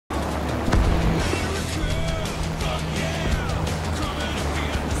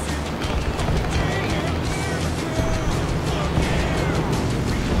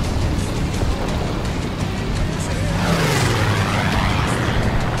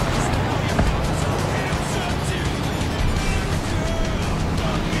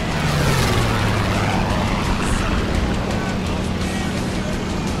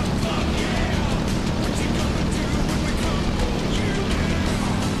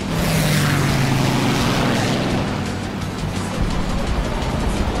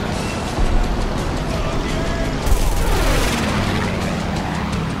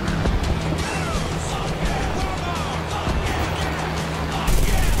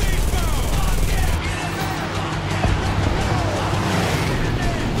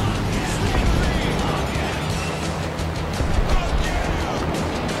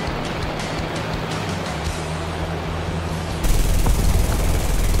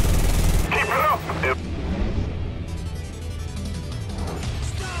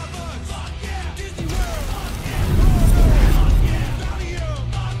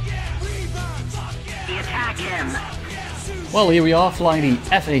Well, here we are flying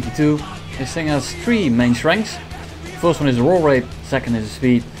the F-82. This thing has three main strengths. First one is the roll rate, second is the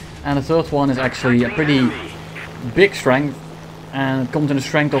speed, and the third one is actually a pretty big strength, and it comes in a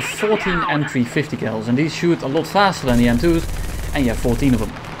strength of 14 M350 cals, and these shoot a lot faster than the M2s, and you have 14 of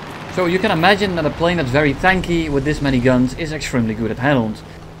them. So you can imagine that a plane that's very tanky with this many guns is extremely good at head-ons.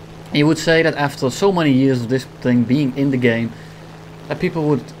 You would say that after so many years of this thing being in the game, that people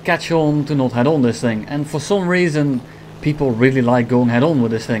would catch on to not head-on this thing, and for some reason people really like going head-on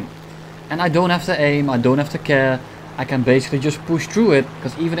with this thing. And I don't have to aim, I don't have to care, I can basically just push through it,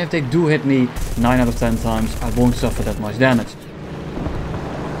 because even if they do hit me 9 out of 10 times, I won't suffer that much damage.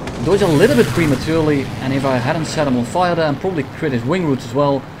 Dodge a little bit prematurely, and if I hadn't set him on fire there and probably crit his wing roots as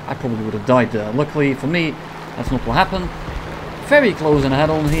well, I probably would have died there. Luckily for me, that's not what happened. Very close and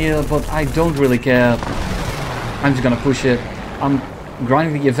head-on here, but I don't really care. I'm just gonna push it. I'm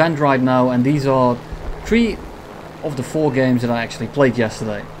grinding the event right now, and these are 3 of the 4 games that I actually played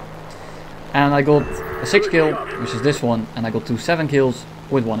yesterday. And I got a 6 kill, which is this one, and I got 2 7 kills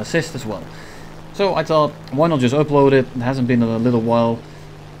with 1 assist as well. So I thought, why not just upload it? It hasn't been a little while.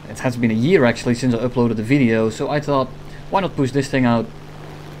 It has been a year actually since I uploaded the video, so I thought, why not push this thing out?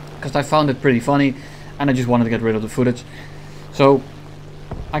 Because I found it pretty funny, and I just wanted to get rid of the footage. So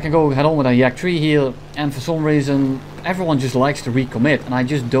I can go head on with a Yak 3 here, and for some reason everyone just likes to recommit, and I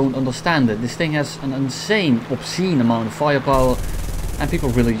just don't understand it. This thing has an insane, obscene amount of firepower, and people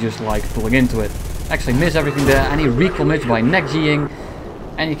really just like pulling into it. Actually miss everything there, and he recommits by neck G-ing,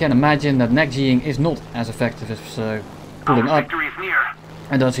 and you can imagine that neck G-ing is not as effective as pulling up.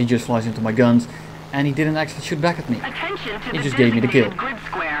 And thus he just flies into my guns, and he didn't actually shoot back at me. He just gave me the kill.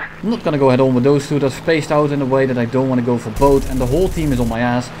 I'm not gonna go head on with those two, they're spaced out in a way that I don't want to go for both, and the whole team is on my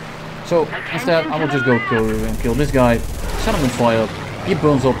ass. So instead I will just go through and kill this guy, set him on fire, he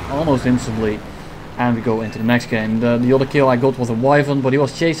burns up almost instantly, and we go into the next game. The other kill I got was a Wyvern, but he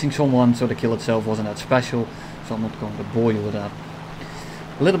was chasing someone, so the kill itself wasn't that special, so I'm not going to bore you with that.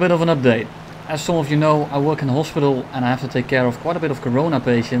 A little bit of an update. As some of you know, I work in a hospital and I have to take care of quite a bit of corona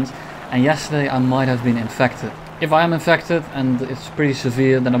patients, and yesterday I might have been infected. If I am infected and it's pretty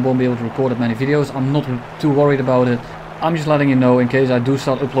severe, then I won't be able to record that many videos. I'm not too worried about it. I'm just letting you know in case I do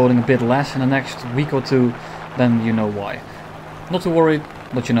start uploading a bit less in the next week or two, then you know why. Not too worried,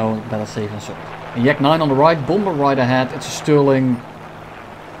 but you know, better safe than sorry. A Yak 9 on the right, bomber right ahead. It's a Sterling.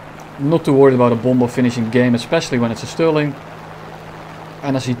 Not too worried about a bomber finishing the game, especially when it's a Sterling.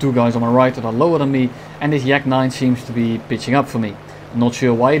 And I see 2 guys on my right that are lower than me, and this Yak 9 seems to be pitching up for me. I'm not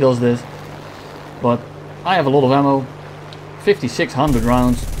sure why he does this, but I have a lot of ammo, 5,600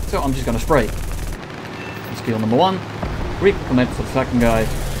 rounds, so I'm just gonna spray. That's kill number 1, recommit for the second guy,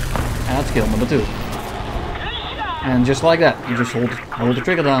 and that's kill number 2. And just like that, you just hold the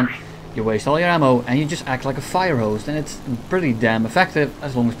trigger down, you waste all your ammo, and you just act like a fire hose, and it's pretty damn effective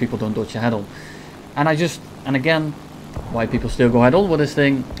as long as people don't dodge your head on. And again, why people still go head on with this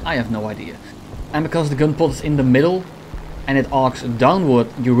thing, I have no idea. And because the gun pot is in the middle and it arcs downward,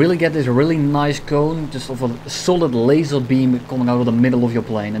 you really get this really nice cone, just of a solid laser beam coming out of the middle of your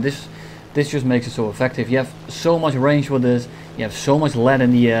plane, and this just makes it so effective. You have so much range with this, you have so much lead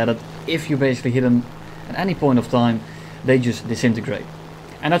in the air that if you basically hit them at any point of time, they just disintegrate.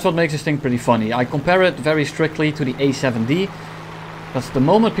 And that's what makes this thing pretty funny. I compare it very strictly to the A7D. Because the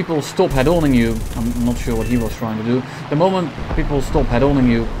moment people stop head-oning you, I'm not sure what he was trying to do, the moment people stop head-oning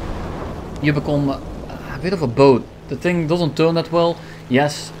you, you become a bit of a boat. The thing doesn't turn that well.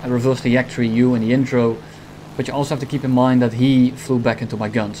 Yes, I reversed the Yak 3U in the intro, but you also have to keep in mind that he flew back into my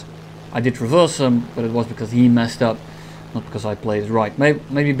guns. I did reverse him, but it was because he messed up, not because I played it right.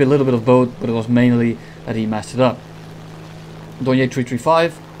 Maybe a little bit of both, but it was mainly that he messed it up. Donye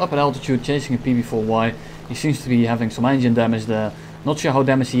 335, up at altitude, chasing a PB4Y. He seems to be having some engine damage there. Not sure how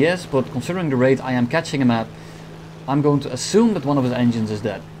damaged he is, but considering the rate I am catching him at, I'm going to assume that one of his engines is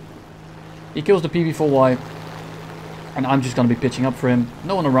dead. He kills the PB4Y, and I'm just going to be pitching up for him.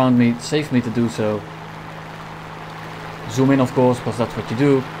 No one around me, it's safe for me to do so. Zoom in of course, because that's what you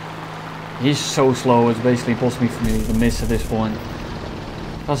do. He's so slow, it's basically impossible for me to miss at this point.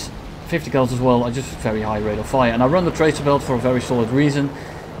 Plus 50 kills as well, are just very high rate of fire. And I run the tracer belt for a very solid reason.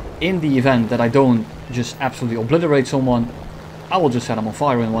 In the event that I don't just absolutely obliterate someone, I will just set him on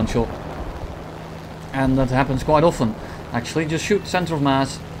fire in one shot. And that happens quite often. Actually, just shoot center of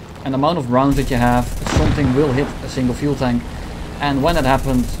mass, and the amount of rounds that you have, something will hit a single fuel tank, and when that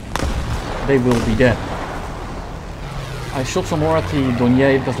happens, they will be dead. I shot some more at the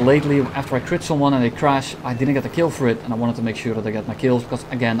Donye because lately, after I crit someone and they crash, I didn't get the kill for it, and I wanted to make sure that I get my kills, because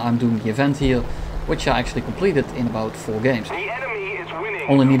again, I'm doing the event here, which I actually completed in about 4 games. The enemy is winning.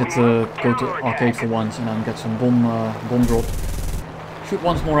 Only needed to go to arcade for once and then get some bomb drop. Shoot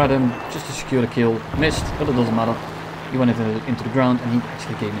once more at him just to secure the kill. Missed, but it doesn't matter. He went into the ground and he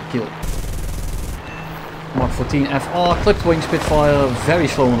actually gave me the kill. Mark 14 FR, clipped wing Spitfire, very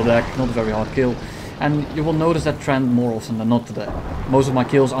slow on the deck, not a very hard kill. And you will notice that trend more often than not today. Most of my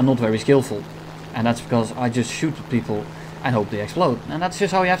kills are not very skillful. And that's because I just shoot at people and hope they explode. And that's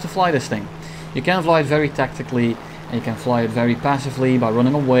just how you have to fly this thing. You can fly it very tactically, and you can fly it very passively by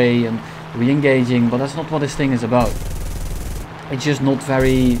running away and re-engaging, but that's not what this thing is about. It's just not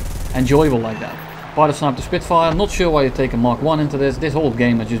very enjoyable like that. Pilot sniped the Spitfire, I'm not sure why you take a Mark 1 into this. This whole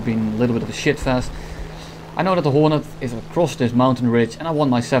game has just been a little bit of a shit fest. I know that the Hornet is across this mountain ridge and I won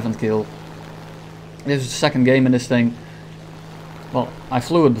my 7th kill. This is the second game in this thing. Well, I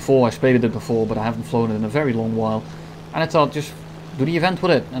flew it before, I spaded it before, but I haven't flown it in a very long while. And I thought, just do the event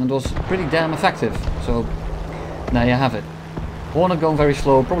with it, and it was pretty damn effective. So, there you have it. Hornet going very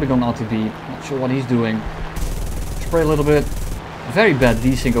slow, probably going RTB, not sure what he's doing. Spray a little bit. Very bad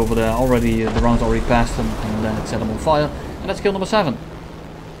desync over there, already the round's already passed him, and then it set him on fire. And that's kill number 7.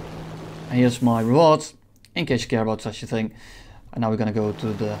 And here's my rewards, in case you care about such a thing. And now we're gonna go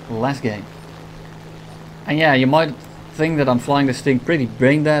to the last game. And yeah, you might think that I'm flying this thing pretty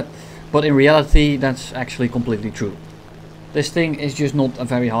brain dead, but in reality that's actually completely true. This thing is just not a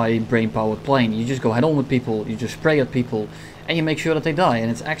very high brain powered plane. You just go head on with people, you just spray at people and you make sure that they die,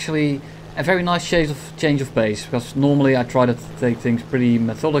 and it's actually a very nice change of pace, because normally I try to take things pretty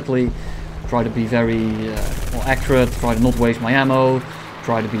methodically, try to be very well, accurate, try to not waste my ammo,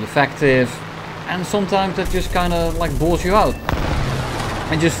 try to be effective, and sometimes that just kind of like bores you out.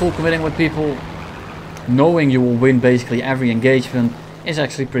 And just full committing with people, knowing you will win basically every engagement, is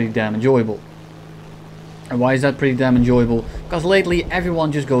actually pretty damn enjoyable. And why is that pretty damn enjoyable? Because lately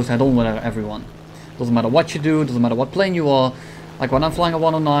everyone just goes head on with everyone. Doesn't matter what you do, doesn't matter what plane you are. Like when I'm flying a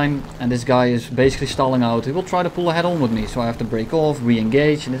 109 and this guy is basically stalling out, he will try to pull a head on with me, so I have to break off,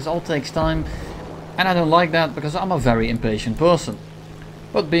 re-engage, and this all takes time. And I don't like that because I'm a very impatient person.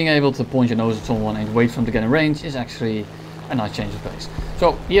 But being able to point your nose at someone and wait for them to get in range is actually a nice change of pace.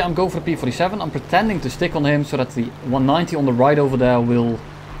 So yeah, I'm going for the P47. I'm pretending to stick on him so that the 190 on the right over there will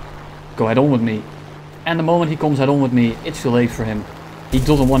go head on with me. And the moment he comes head on with me, it's too late for him. He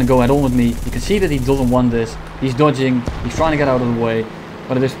doesn't want to go head on with me. You can see that he doesn't want this. He's dodging, he's trying to get out of the way.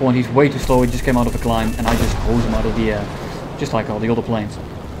 But at this point he's way too slow, he just came out of a climb and I just hose him out of the air. Just like all the other planes.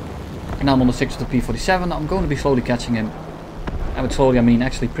 And now I'm on the 6 of the P47. I'm going to be slowly catching him. And with slowly I mean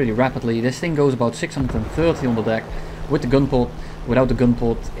actually pretty rapidly. This thing goes about 630 on the deck. With the gun port, without the gun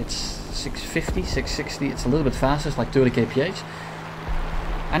port, it's 650, 660. It's a little bit faster, it's like 30 kph.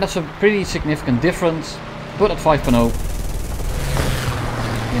 And that's a pretty significant difference. But at 5.0,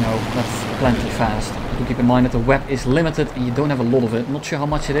 you know, that's plenty fast. To keep in mind that the web is limited and you don't have a lot of it. Not sure how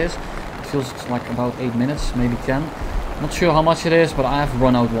much it is. It feels like about 8 minutes, maybe 10. Not sure how much it is, but I have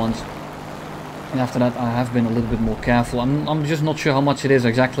run out once. And after that I have been a little bit more careful. I'm just not sure how much it is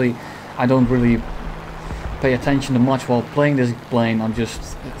exactly. I don't really pay attention to much while playing this plane. I'm just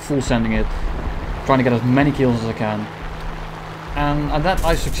full sending it, trying to get as many kills as I can, and at that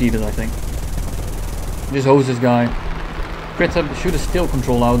I succeeded, I think. Just hose this guy, crit him, shoot a still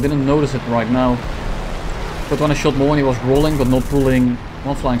control out, didn't notice it right now, but when I shot more and he was rolling but not pulling,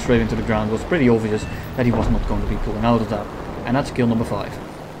 not flying straight into the ground, it was pretty obvious that he was not going to be pulling out of that. And that's kill number 5.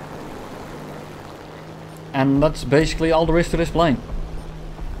 And that's basically all there is to this plane.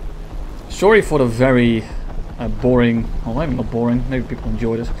 Sorry for the very boring, well maybe not boring, maybe people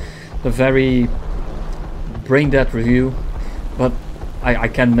enjoy this, the very brain dead review, but I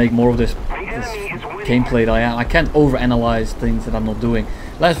can make more of this gameplay that I can't overanalyze things that I'm not doing.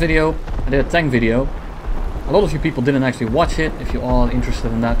 Last video, I did a tank video. A lot of you people didn't actually watch it. If you are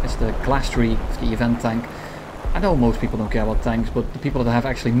interested in that, it's the class 3 of the event tank. I know most people don't care about tanks, but the people that have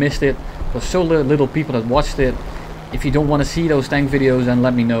actually missed it, there's so little people that watched it. If you don't want to see those tank videos, then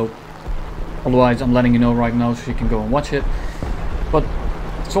let me know. Otherwise, I'm letting you know right now so you can go and watch it. But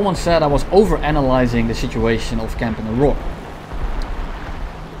someone said I was over-analyzing the situation of camping a rock.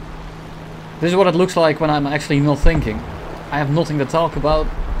 This is what it looks like when I'm actually not thinking. I have nothing to talk about.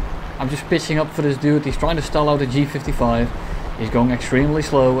 I'm just pitching up for this dude. He's trying to stall out a G55. He's going extremely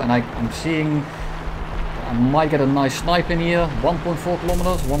slow, and I'm seeing I might get a nice snipe in here. 1.4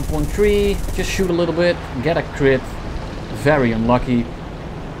 kilometers, 1.3. Just shoot a little bit, get a crit. Very unlucky.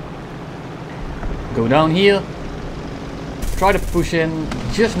 Go down here, try to push in,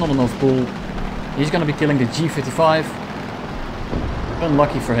 just not enough pull. He's going to be killing the G55.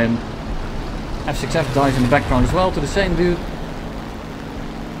 Unlucky for him. F6F dies in the background as well to the same dude.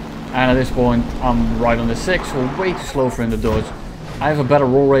 And at this point I'm right on the 6, so way too slow for him to dodge. I have a better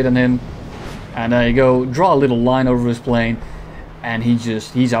roll rate than him. And there you go, draw a little line over his plane, and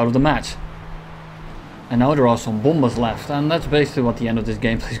he's out of the match. And now there are some bombers left, and that's basically what the end of this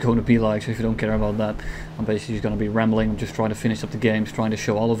gameplay is going to be like. So if you don't care about that, I'm basically just going to be rambling. I'm just trying to finish up the games, trying to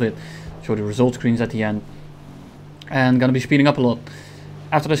show all of it, show the result screens at the end, and going to be speeding up a lot.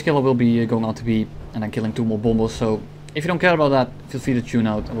 After this kill I will be going out to B and then killing 2 more bombers. So if you don't care about that, feel free to tune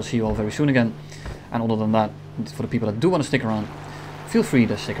out. I will see you all very soon again. And other than that, for the people that do want to stick around, feel free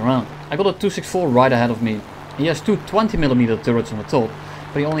to stick around. I got a 264 right ahead of me. He has 2 20mm turrets on the top,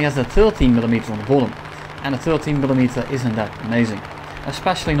 but he only has a 13mm on the bottom. And a 13mm isn't that amazing,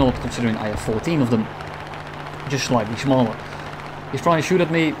 especially not considering I have 14 of them, just slightly smaller. He's trying to shoot at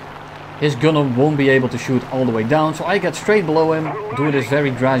me, his gunner won't be able to shoot all the way down, so I get straight below him, do this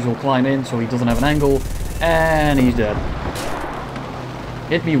very gradual climb in so he doesn't have an angle, and he's dead.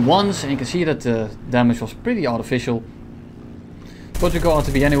 Hit me once and you can see that the damage was pretty artificial, but we go out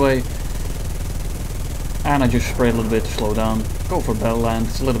to be anyway, and I just spray a little bit to slow down, go for battle land,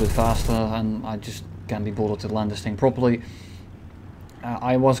 it's a little bit faster, and I just can't be bothered to land this thing properly.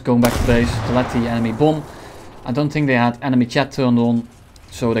 I was going back to base to let the enemy bomb. I don't think they had enemy chat turned on,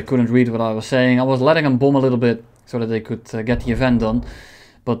 so they couldn't read what I was saying. I was letting them bomb a little bit so that they could get the event done,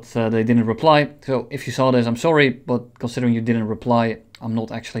 but they didn't reply. So if you saw this, I'm sorry, but considering you didn't reply, I'm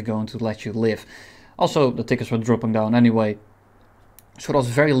not actually going to let you live. Also, the tickets were dropping down anyway, so there was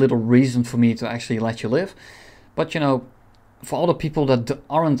very little reason for me to actually let you live. But you know, for all the people that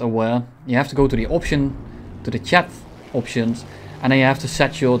aren't aware, you have to go to the option, to the chat options, and then you have to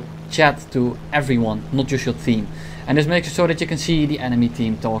set your chat to everyone, not just your team. And this makes it so that you can see the enemy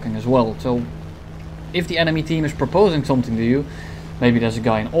team talking as well. So if the enemy team is proposing something to you, maybe there's a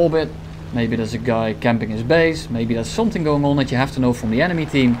guy in orbit, maybe there's a guy camping his base, maybe there's something going on that you have to know from the enemy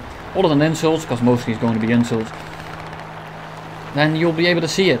team, other than insults, because mostly it's going to be insults, then you'll be able to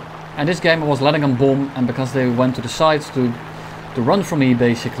see it. And this game I was letting them bomb, and because they went to the sides to run from me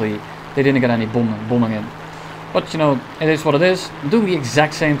basically, they didn't get any bombing in. But you know, it is what it is. I'm doing the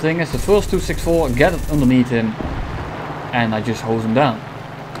exact same thing as the first 264, get it underneath him, and I just hose him down.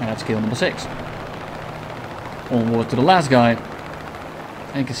 And that's kill number 6. Onward to the last guy.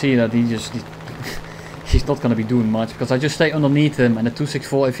 And you can see that he's not going to be doing much, because I just stay underneath him, and the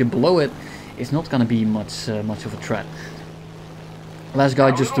 264, if you're below it, it's not going to be much of a threat. Last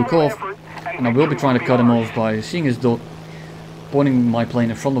guy just took off, and I will be trying to cut him off by seeing his dot, pointing my plane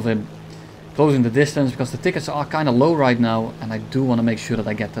in front of him, closing the distance, because the tickets are kind of low right now, and I do want to make sure that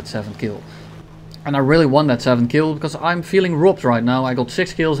I get that 7th kill. And I really want that 7th kill, because I'm feeling robbed right now. I got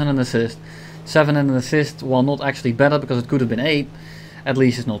 6 kills and an assist. 7 and an assist, while not actually better, because it could have been 8, at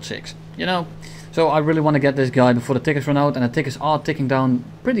least it's not 6, you know. So I really want to get this guy before the tickets run out, and the tickets are ticking down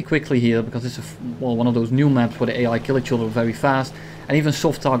pretty quickly here, because it's one of those new maps where the AI kill each other very fast, and even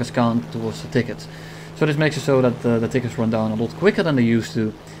soft targets count towards the tickets. So this makes it so that the tickets run down a lot quicker than they used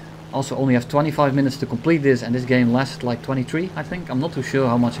to. Also only have 25 minutes to complete this, and this game lasted like 23, I think. I'm not too sure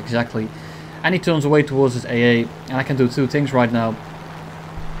how much exactly. And he turns away towards his AA, and I can do 2 things right now.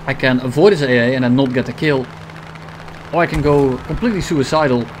 I can avoid his AA and then not get the kill, or I can go completely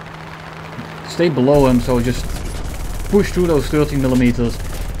suicidal, stay below him, so just push through those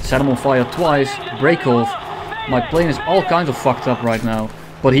 13mm, set him on fire twice, break off. My plane is all kinds of fucked up right now,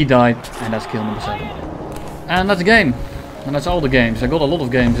 but he died, and that's kill number 7. And that's the game. And that's all the games. I got a lot of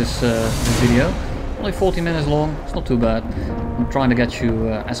games this video. Only 40 minutes long, it's not too bad. I'm trying to get you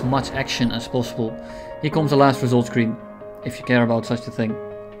as much action as possible. Here comes the last result screen, if you care about such a thing.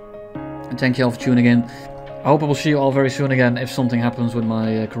 And thank you all for tuning in. I hope I will see you all very soon again. If something happens with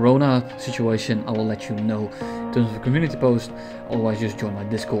my corona situation, I will let you know in terms of a community post. Otherwise, just join my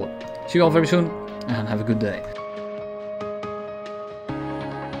Discord. See you all very soon, and have a good day.